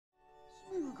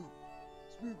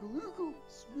Smeargle,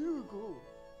 smeargle.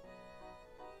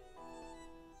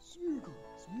 Smeargle,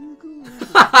 smeargle.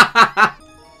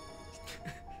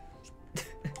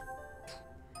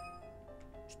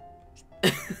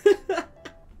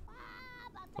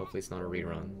 Hopefully it's not a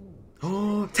rerun.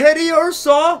 Oh, Teddy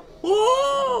Ursa!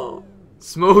 Oh!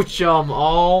 Smoochum,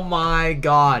 oh my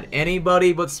god.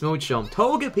 Anybody but Smoochum.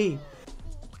 Togepi!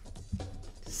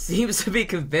 Seems to be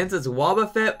convinced it's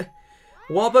Wobbuffet.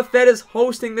 Wobbuffet is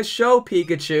hosting the show,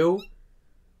 Pikachu.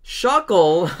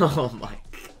 Shuckle! Oh my.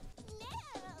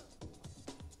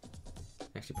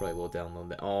 Actually, probably will download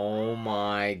that. Oh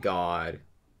my god.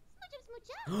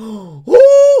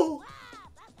 Oh!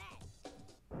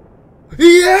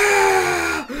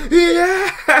 Yeah!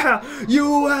 Yeah!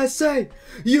 USA!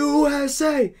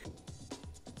 USA!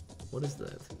 What is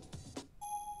that?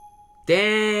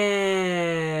 Damn!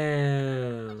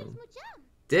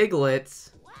 Diglett?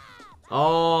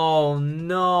 Oh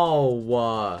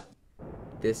no!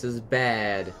 This is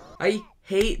bad. I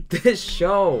hate this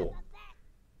show.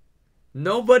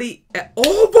 Nobody.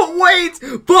 Oh, but wait!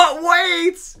 But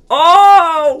wait!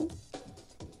 Oh!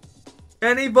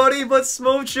 Anybody but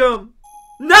Smoochum.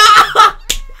 No!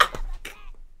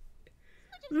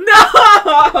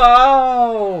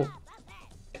 No!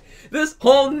 This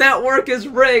whole network is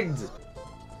rigged.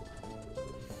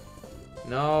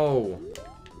 No.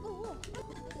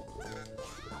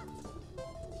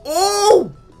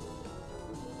 Oh!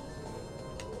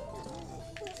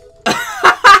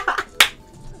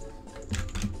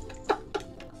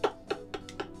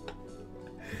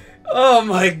 Oh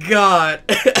my god.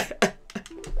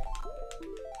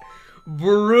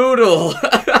 Brutal.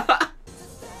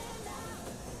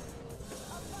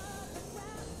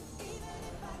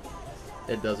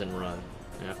 It doesn't run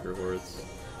afterwards.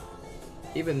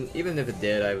 Even if it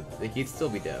did, he'd still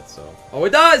be dead, so. Oh,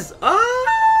 it does!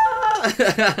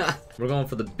 Ah! We're going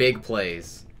for the big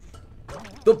plays.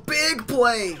 The big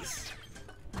plays!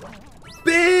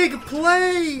 Big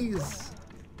plays!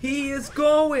 He is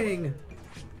going!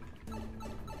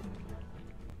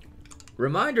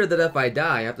 Reminder that if I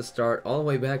die, I have to start all the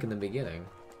way back in the beginning.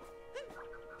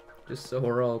 Just so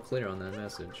we're all clear on that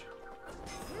message.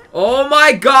 Oh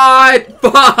my god!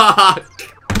 Fuck!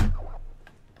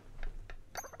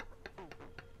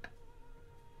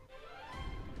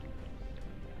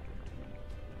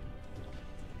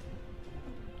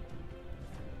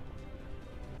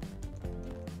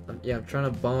 Yeah, I'm trying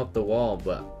to bump up the wall,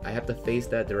 but I have to face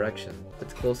that direction. If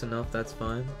it's close enough, that's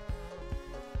fine.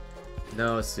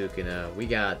 No, Sukuna, we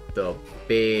got the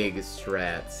big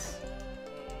strats.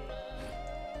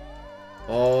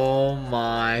 Oh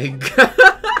my god.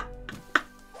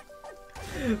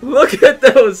 Look at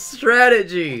those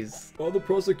strategies. All the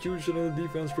prosecution and the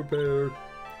defense prepared.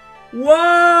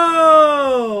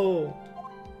 Whoa!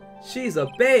 She's a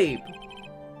babe.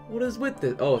 What is with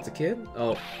this? Oh, it's a kid?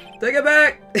 Oh. Take it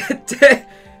back!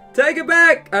 Take it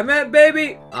back! I meant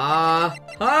baby!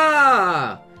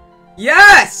 Ah-ha!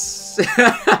 Yes!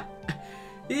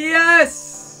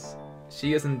 Yes!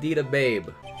 She is indeed a babe.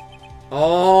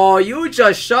 Oh, you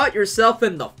just shot yourself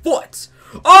in the foot!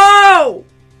 Oh!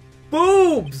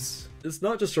 Boobs! It's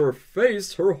not just her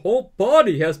face, her whole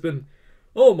body has been...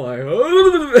 Oh my...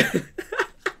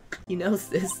 You know,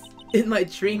 sis, in my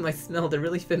dream I smelled a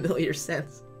really familiar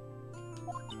scent.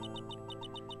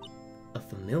 A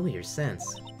familiar sense?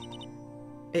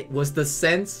 It was the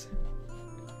sense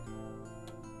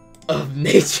of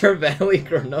Nature Valley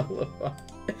granola bar.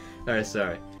 Alright,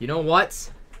 sorry. You know what?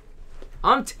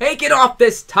 I'm taking off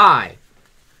this tie!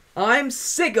 I'm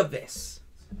sick of this!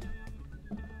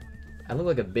 I look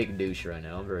like a big douche right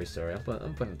now. I'm very sorry. I'm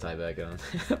putting the tie back on.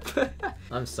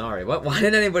 I'm sorry. What? Why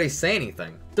didn't anybody say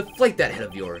anything? Deflate that head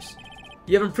of yours.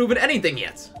 You haven't proven anything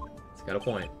yet. It's got a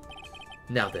point.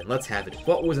 Now then, let's have it.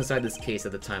 What was inside this case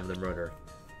at the time of the murder?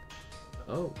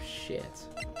 Oh, shit.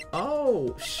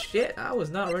 Oh, shit. I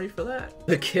was not ready for that.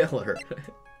 The killer.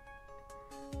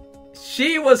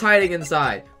 She was hiding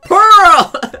inside.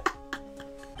 Pearl!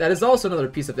 That is also another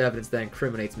piece of evidence that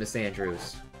incriminates Miss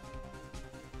Andrews.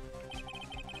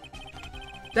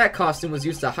 That costume was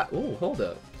used to hide. Oh, hold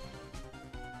up.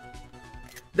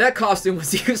 That costume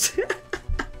was used. How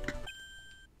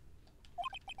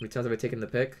many times have I taken the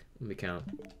pick? Let me count.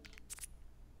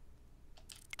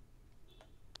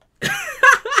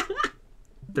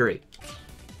 3.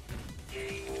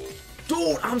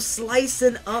 Dude, I'm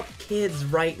slicing up kids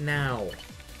right now.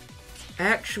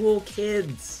 Actual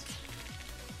kids.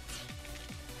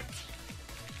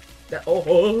 That,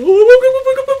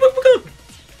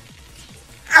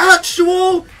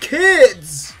 actual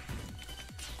kids!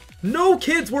 No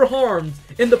kids were harmed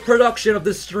in the production of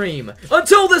this stream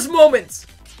until this moment.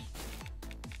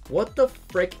 What the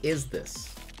frick is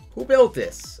this? Who built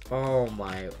this? Oh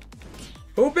my.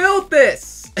 Who built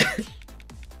this?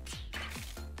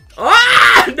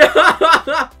 Ah!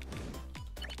 No!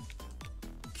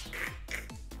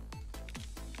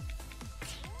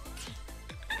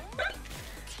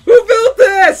 Who built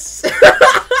this?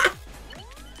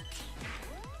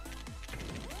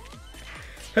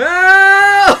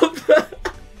 Help!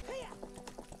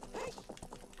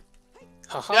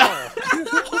 Haha.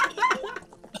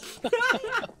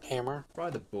 Hammer.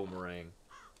 Probably the boomerang.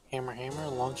 Hammer,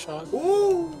 long shot.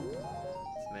 Ooh!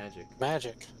 It's magic.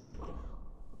 Magic.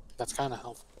 That's kind of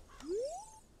helpful.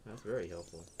 That's very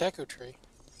helpful. Deku tree.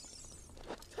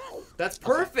 That's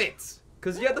perfect!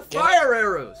 Because you have the fire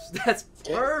arrows! That's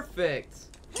perfect!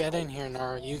 Get in here,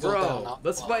 Nara. You go down. Bro,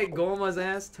 let's fight Goma's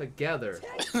ass together.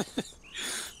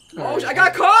 Oh, I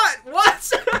got caught!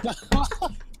 What?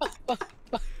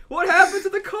 What happened to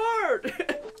the card?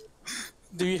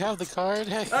 Do you have the card?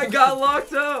 I got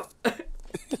locked up!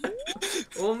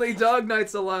 Only dog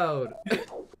nights allowed.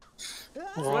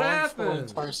 What happened?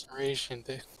 Incarceration,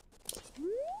 dude.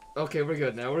 Okay, we're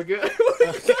good now. We're good.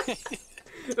 Okay.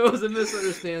 It was a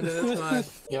misunderstanding. It's fine.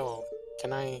 Yo,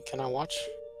 can I watch?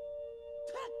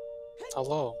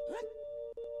 Hello.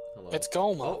 Hello. It's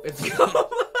Goma. Oh, it's Goma.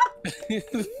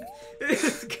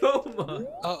 It's Goma.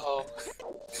 Uh-oh.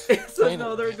 It's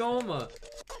another Goma.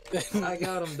 I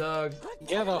got him, dog.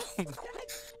 Get him.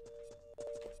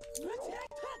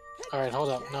 Alright, hold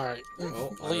up. Nara,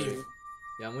 Oh, leave. alright.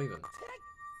 Yeah, I'm leaving.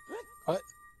 What?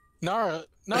 Nara,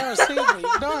 save me.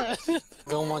 Nara.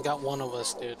 Goma got one of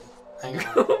us, dude. Hang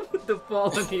on. The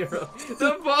fallen hero.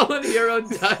 The fallen hero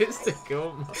dies to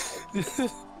Goma.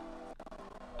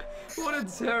 What a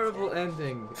terrible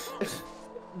ending.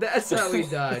 That's how he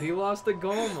died. He lost to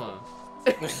Goma.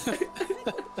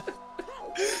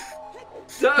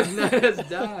 Dog Knight has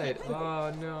died.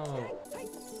 Oh no.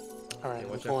 Alright, Watch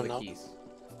we're out for going the up. keys.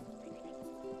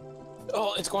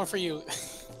 Oh, it's going for you.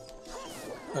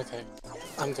 Okay,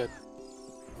 I'm good.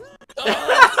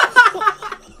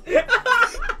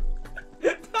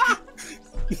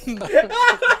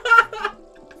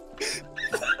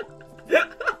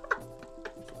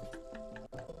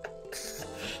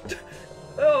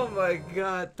 Oh my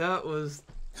god, that was.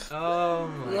 Oh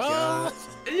my god.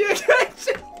 You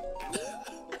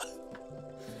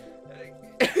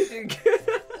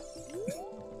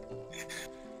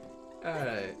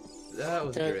Alright, that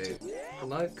was great.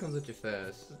 Life comes at you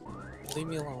fast. Leave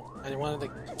me alone. I wanted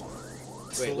to.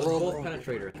 Wait, let's both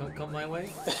penetrator. Come my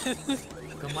way.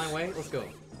 Come my way. Let's go.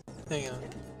 Hang on.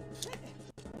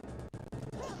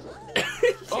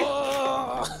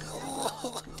 Oh!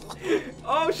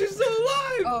 Oh, she's still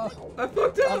alive! Oh, I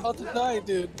fucked up! I'm about to die,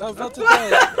 dude. I'm about to I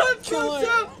die. Kill fucked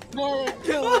her. up! Nora,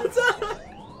 kill her. What's up?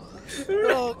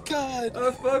 Oh, God.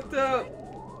 I fucked up!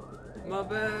 My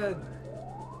bad.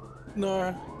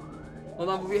 Nora. Hold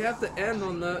on, but we have to end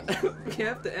on the. We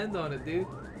have to end on it, dude.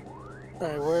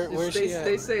 Alright, where's she at?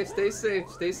 Stay safe, stay safe,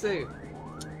 stay safe.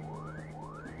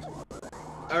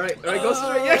 Alright, go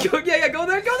straight. Yeah, go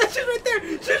there, go there. She's right there.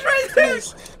 She's right there.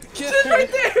 She's right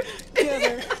there.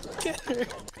 Get her.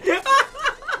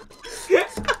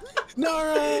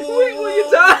 Nara! Wait, will you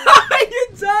die? You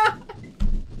die.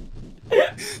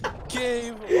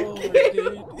 Game over,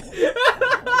 dude.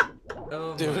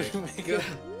 Oh Dude, my make god. it.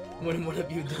 When one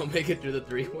of you don't make it through the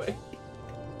three-way.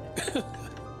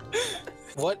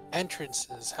 What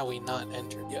entrances have we not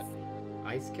entered yet?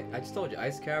 I just told you,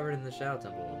 ice cavern in the Shadow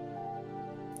Temple.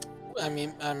 I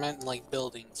mean, I meant like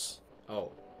buildings.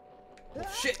 Oh.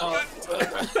 Shit! Oh.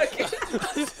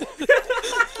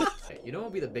 You know what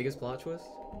would be the biggest plot twist?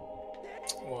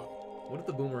 What? What if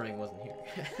the boomerang wasn't here?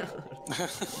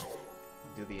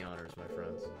 Do the honors, my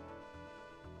friends.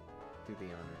 Do the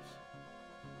honors.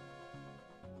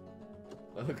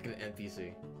 I look like an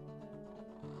NPC.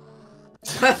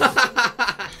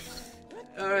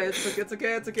 Alright, it's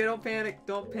okay, don't panic,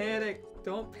 don't panic.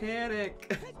 I'm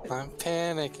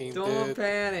panicking, Don't dude.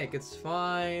 panic, it's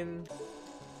fine.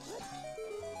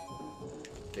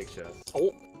 Big chest.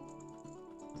 Oh.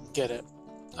 Get it.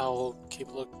 I'll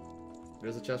keep looking.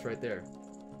 There's a chest right there.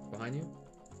 Behind you?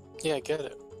 Yeah, get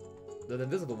it. The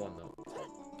invisible one, though.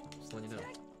 Just letting you know.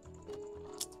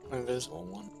 Invisible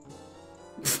one.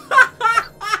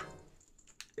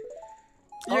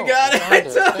 You got it! I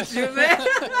told you, man!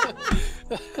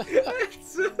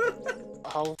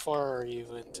 How far are you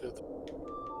into the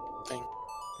thing?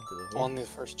 Into the hole? On the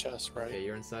first chest, right? Okay,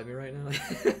 you're inside me right now?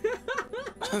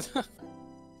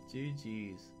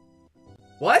 GG's.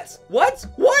 What? Why is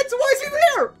he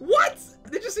there? What?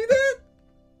 Did you see that?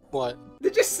 What?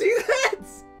 Did you see that?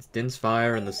 It's Din's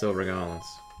Fire and the Silver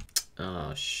Gauntlets.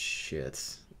 Oh,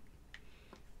 shit.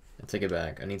 I take it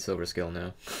back. I need Silver Skill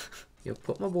now. Yo,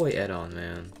 put my boy Ed on,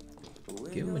 man.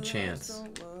 Give him a chance.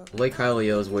 Lake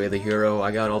Hylia's Way of the Hero.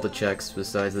 I got all the checks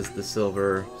besides the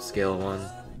Silver Scale one.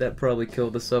 That probably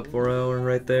killed the sub 4 hour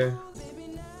right there.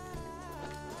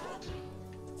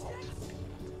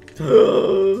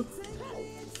 Oh!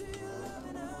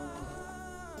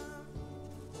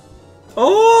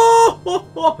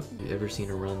 You ever seen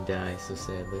a run die so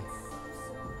sadly?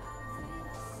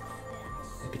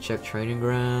 I could check Training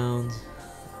Grounds.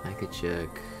 I could check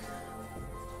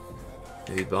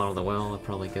maybe Bottom of the Well. I'd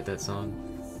probably get that song.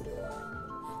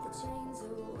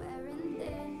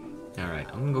 Alright,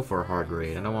 I'm gonna go for a hard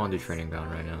raid. I don't want to do Training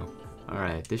Ground right now.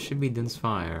 Alright, this should be Din's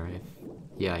Fire.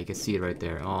 Yeah, you can see it right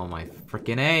there. Oh my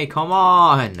freaking A, come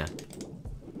on!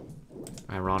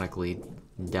 Ironically,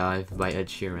 Dive by Ed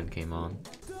Sheeran came on.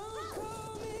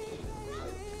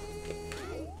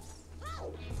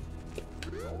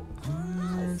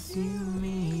 Unless you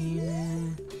mean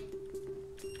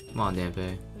it. Come on,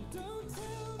 Dampe.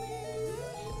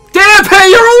 Dampe,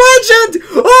 you're a legend!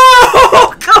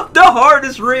 Oh, God, the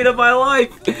hardest raid of my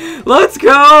life! Let's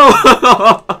go!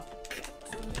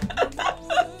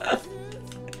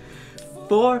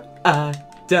 For I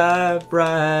dive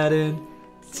right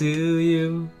into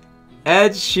you.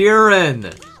 Ed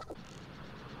Sheeran!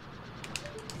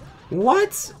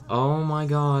 What? Oh my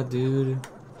god, dude.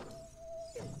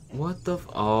 What the f-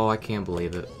 Oh, I can't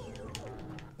believe it.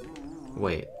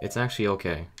 Wait, it's actually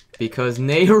okay. Because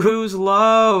Nehru's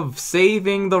love!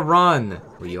 Saving the run!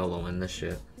 We're YOLOing this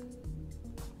shit.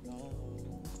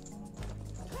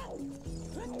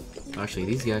 Actually,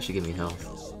 these guys should give me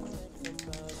health.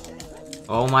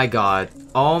 Oh my god.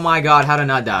 Oh my god, how to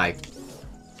not die?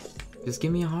 Just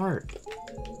give me a heart.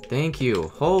 Thank you.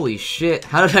 Holy shit,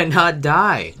 how did I not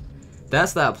die?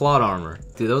 That's that plot armor.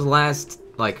 Dude, those last,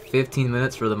 like, 15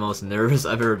 minutes were the most nervous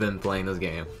I've ever been playing this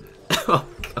game. Oh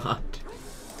god.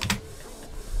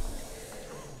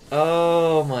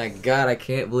 Oh my god, I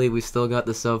can't believe we still got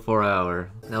the sub 4 hour.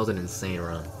 That was an insane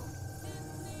run.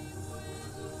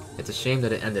 It's a shame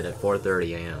that it ended at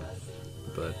 4:30 AM.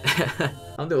 But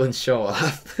I'm doing show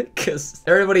off because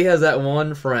everybody has that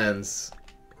one friends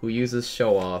who uses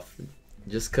show off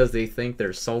just because they think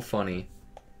they're so funny,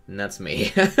 and that's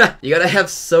me. You gotta have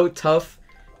so tough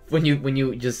when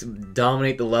you just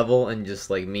dominate the level and just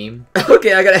like meme.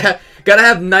 Okay, I gotta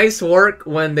have nice work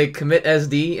when they commit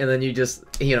SD and then you just,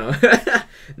 you know,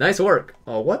 nice work.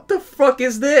 Oh, what the fuck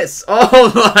is this?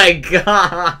 Oh my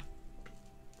god.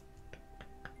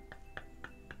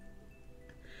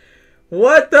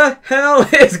 What the hell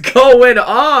is going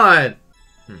on?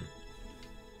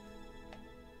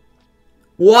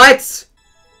 What?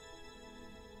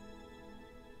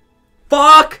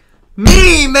 Fuck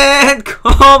me, man!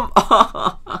 Come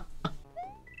on!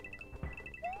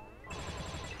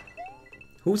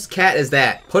 Whose cat is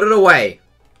that? Put it away.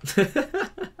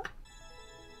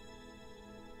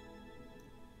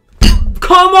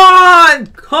 Come on!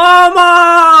 Come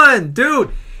on!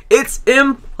 Dude, it's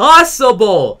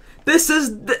impossible! This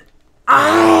is the...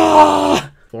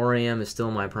 Ah! 4 AM is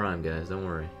still my prime, guys. Don't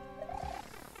worry.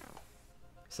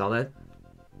 Saw that?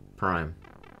 Prime.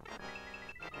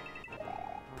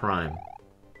 Prime.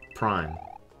 Prime.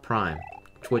 Prime.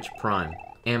 Twitch Prime.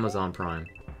 Amazon Prime.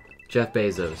 Jeff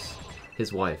Bezos.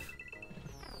 His wife.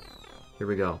 Here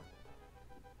we go.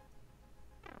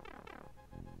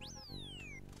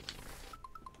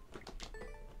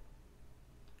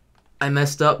 I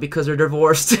messed up because they're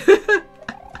divorced.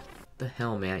 The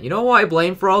hell, man? You know who I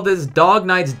blame for all this? Dog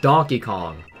Knight's Donkey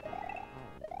Kong.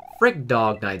 Frick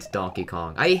Dog Knight's Donkey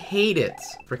Kong. I hate it.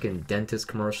 Frickin' dentist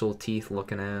commercial teeth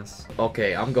looking ass.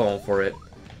 Okay, I'm going for it.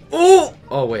 Oh!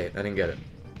 Oh, wait. I didn't get it.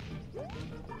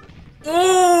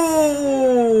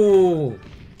 Oh!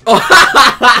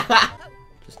 Oh!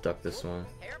 Just duck this one.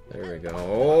 There we go.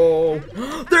 Oh!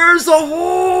 There's a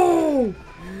hole!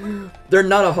 They're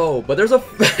not a hoe, but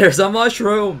there's a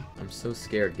mushroom. I'm so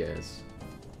scared, guys.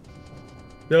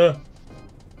 Yeah.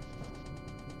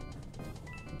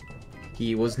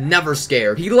 He was never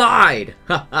scared. He lied.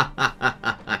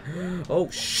 Oh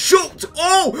shoot!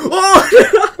 Oh!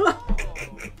 Oh!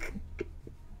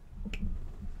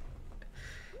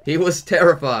 He was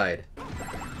terrified.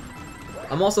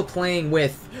 I'm also playing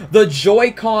with the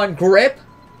Joy-Con grip.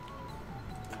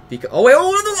 Because oh wait!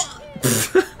 Oh!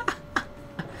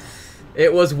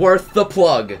 It was worth the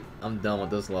plug. I'm done with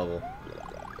this level.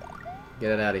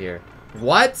 Get it out of here.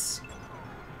 What?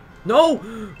 No!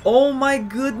 Oh my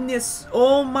goodness!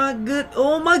 Oh my good!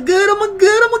 Oh my good! Oh my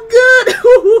good! Oh my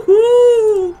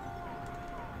good!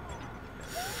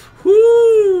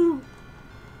 Whoo!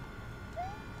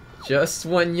 Just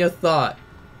when you thought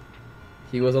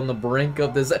he was on the brink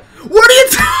of this. What are you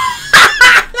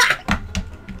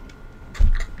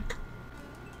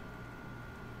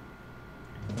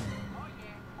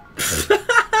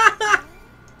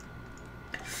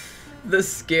The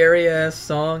scary ass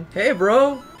song. Hey,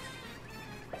 bro.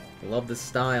 Love the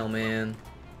style, man.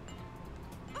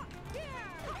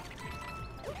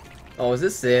 Oh, is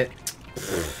this it?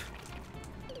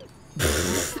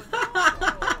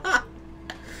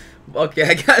 Okay,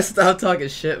 I gotta stop talking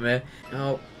shit, man.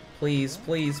 Oh, please,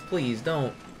 please, please,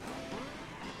 don't.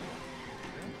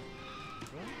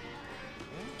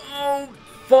 Oh,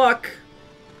 fuck.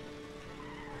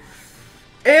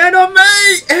 Anime!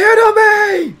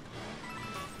 Anime!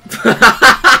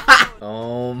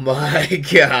 Oh my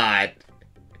god.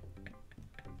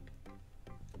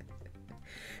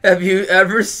 Have you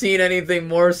ever seen anything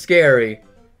more scary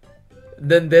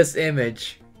than this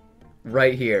image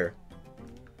right here?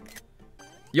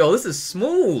 Yo, this is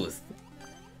smooth.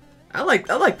 I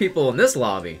like people in this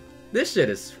lobby. This shit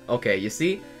is okay, you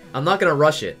see? I'm not gonna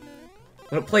rush it. I'm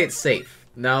gonna play it safe.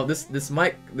 Now this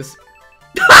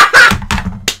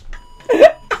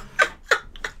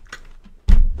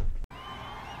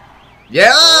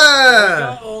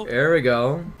Yeah! There we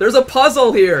go. There's a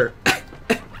puzzle here. No,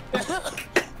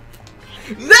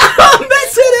 I'm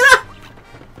messing it up.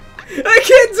 I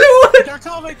can't do it. They're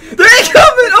coming. They're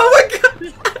coming. Oh my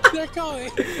god. They're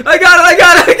coming. I got it. I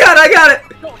got it. I got it. I got it.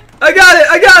 I got it.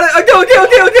 I got it. Okay.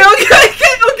 Okay. Okay.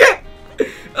 Okay. Okay.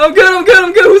 I'm good. I'm good.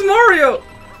 I'm good. Who's Mario?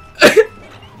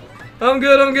 I'm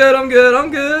good. I'm good. I'm good. I'm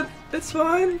good. It's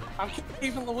fine. I'm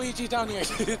keeping Luigi down here,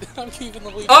 dude. I'm keeping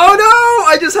Luigi. Oh no!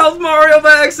 I just helped Mario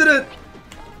by accident.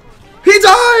 He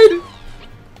died.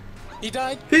 He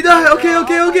died? He died. Okay.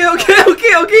 Okay. Okay. Okay.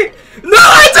 Okay. Okay. No,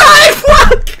 I died.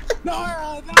 Fuck.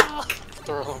 Nara, no!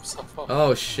 Throw himself off.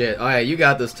 Oh shit. Alright, you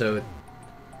got this, Toad.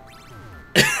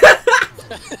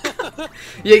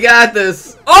 You got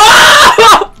this.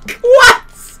 Oh! What?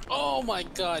 Oh my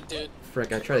god, dude.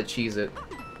 Frick, I tried to cheese it.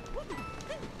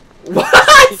 What?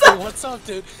 What's up,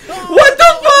 dude? What the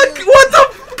fuck? What the?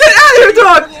 Get out of here,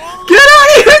 dog! Get out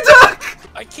of here, dog!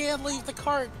 I can't leave the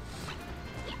cart.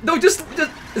 No, just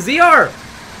ZR.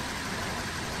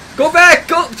 Go back!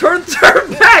 Go! Turn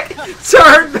back!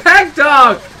 Turn back,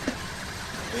 dog!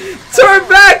 Turn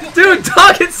back! Dude,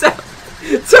 dog, it's out!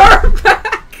 Turn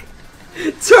back!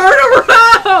 Turn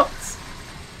around!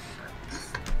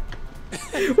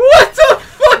 What the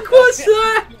fuck was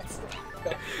that?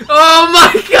 Oh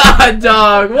my god,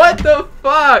 dog! What the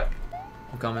fuck?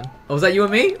 I'm coming. Oh, was that you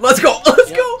and me? Let's go!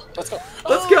 Let's go! Let's go!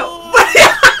 Let's go!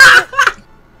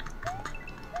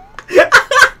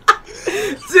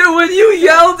 Dude, when you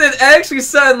yelled, it actually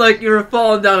sounded like you were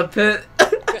falling down a pit.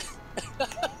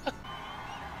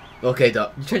 Okay,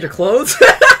 dog. You change your clothes?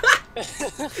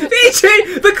 He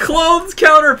changed the clothes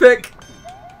counter pick.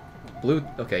 Blue.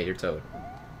 Okay, you're Toad.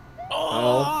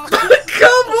 Oh.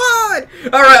 Come on!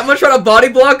 Alright, I'm gonna try to body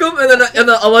block him and then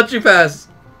I'll let you pass.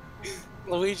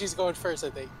 Luigi's going first, I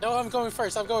think. No, I'm going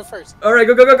first. I'm going first. Alright,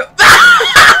 go, go, go, go.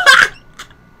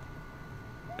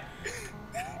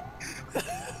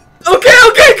 Okay,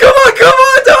 okay, come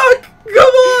on, dog!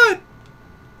 Come on!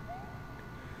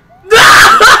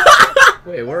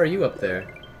 Wait, where are you up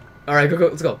there? Alright, go,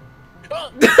 let's go.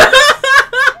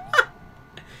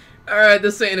 Alright,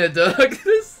 this ain't it, dog.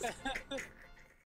 This